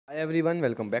Hi everyone,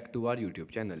 welcome back to our YouTube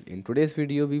channel. In today's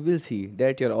video, we will see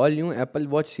that your all new Apple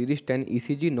Watch Series 10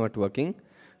 ECG not working.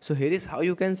 So here is how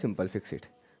you can simple fix it.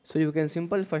 So you can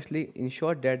simple firstly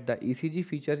ensure that the ECG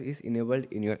feature is enabled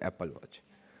in your Apple Watch.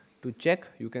 To check,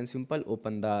 you can simple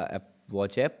open the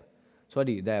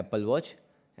the Apple Watch,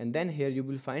 and then here you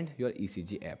will find your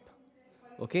ECG app.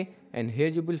 Okay, and here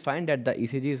you will find that the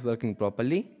ECG is working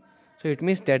properly. So it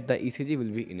means that the ECG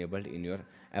will be enabled in your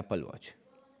Apple Watch.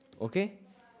 Okay,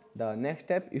 the next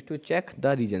step is to check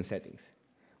the region settings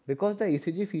because the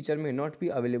ECG feature may not be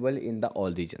available in the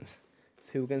all regions.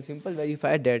 So you can simple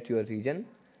verify that your region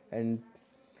and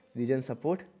region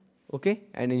support, okay,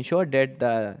 and ensure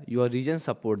that your region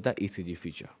support the ECG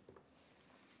feature.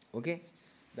 Okay,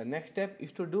 the next step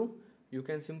is to do, you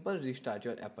can simple restart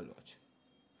your Apple Watch.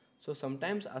 So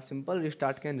sometimes a simple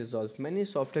restart can resolve many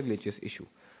software glitches issue.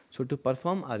 So to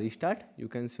perform a restart, you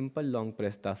can simple long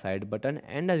press the side button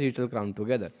and the little crown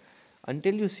together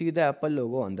until you see the Apple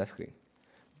logo on the screen.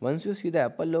 Once you see the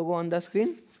Apple logo on the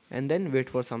screen, and then wait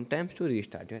for some time to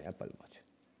restart your Apple Watch.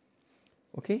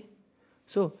 Okay.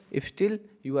 So if still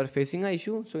you are facing an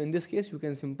issue, so in this case you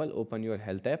can simple open your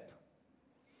health app,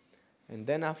 and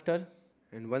then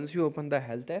once you open the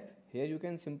health app, here you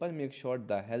can simple make sure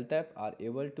the health app are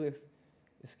able to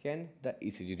scan the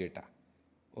ECG data.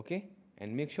 Okay,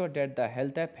 and make sure that the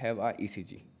health app have a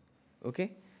ECG.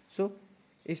 Okay, so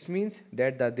it means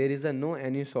that there is no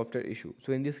any software issue.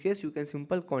 So in this case you can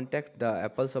simple contact the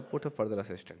Apple support or further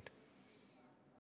assistant.